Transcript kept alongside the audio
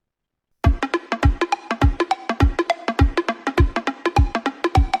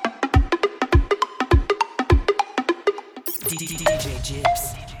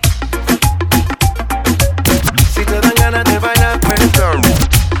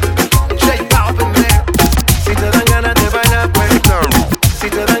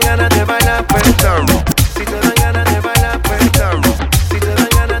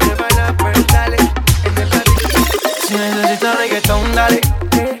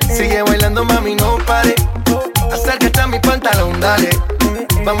bailando, mami, no pare. Acércate a mi pantalón, dale.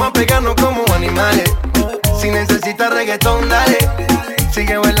 Vamos a pegarnos como animales. Si necesitas reggaetón, dale.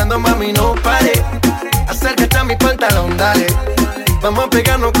 Sigue bailando, mami, no pare. Acércate a mi pantalón, dale. Vamos a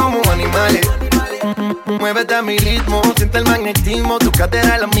pegarnos como animales. Muévete a mi ritmo, siente el magnetismo. Tu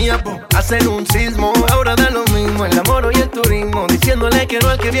cadera es la mía, hacen un sismo. Ahora da lo mismo, el amor y el turismo. Diciéndole que no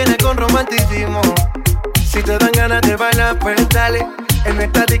al que viene con romanticismo. Si te dan ganas de bailar, pues dale. En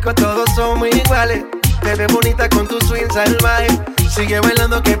esta disco todos somos iguales. Te ves bonita con tu swing salvaje. Sigue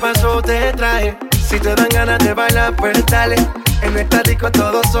bailando, ¿qué pasó? Te traje. Si te dan ganas de bailar, pues dale. En esta disco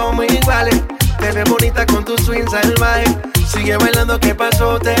todos somos iguales. Te ves bonita con tu swing salvaje. Sigue bailando, ¿qué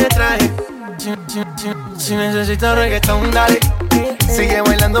pasó? Te traje. Si necesitas reggaetón, dale. Sigue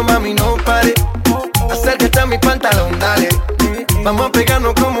bailando, mami, no pare. Acércate a mi pantalón, dale. Vamos a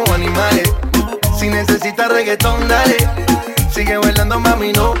pegarnos como animales. Si necesitas reggaetón, dale. Sigue bailando,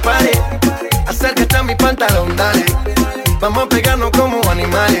 mami, no pare. Acércate a mi pantalón, dale. Vamos a pegarnos como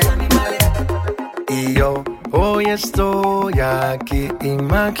animales. Y yo hoy estoy aquí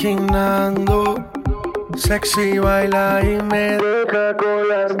imaginando. Sexy baila y me deja con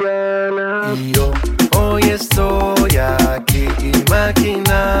las ganas. Y yo hoy estoy aquí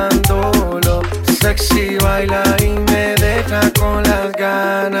imaginándolo. Sexy baila y me deja con las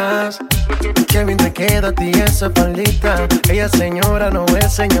ganas. Qué bien te queda a ti esa faldita. Ella señora, no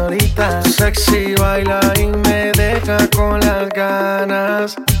es señorita. Sexy baila y me deja con las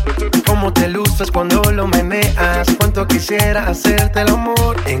ganas. Cómo te luces cuando lo meneas. Cuánto quisiera hacerte el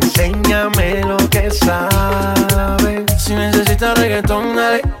amor. Enséñame lo que sabes. Si necesitas reggaetón,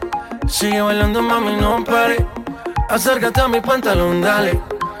 dale. Sigue bailando, mami, no pare. Acércate a mi pantalón, dale.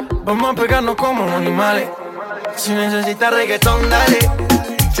 Vamos a pegarnos como animales. Si necesitas reggaetón, dale.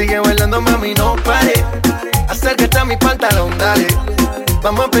 Sigue bailando, mami, no pare. Acércate a mi pantalón, dale.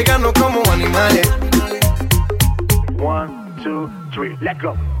 Vamos a pegarnos como animales. 1, 2, 3, let's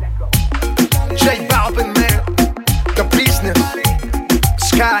go. J.BALVIN, man, the business.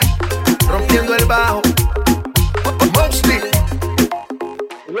 Sky, rompiendo el bajo. Mostly,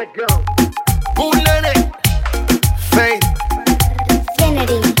 Let's go. Bullet, Faith,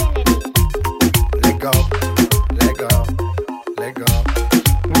 Infinity. let go, let go, let go,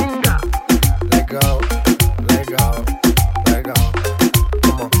 let go, let go, let go.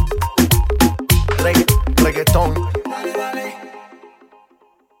 Come on, reggaeton.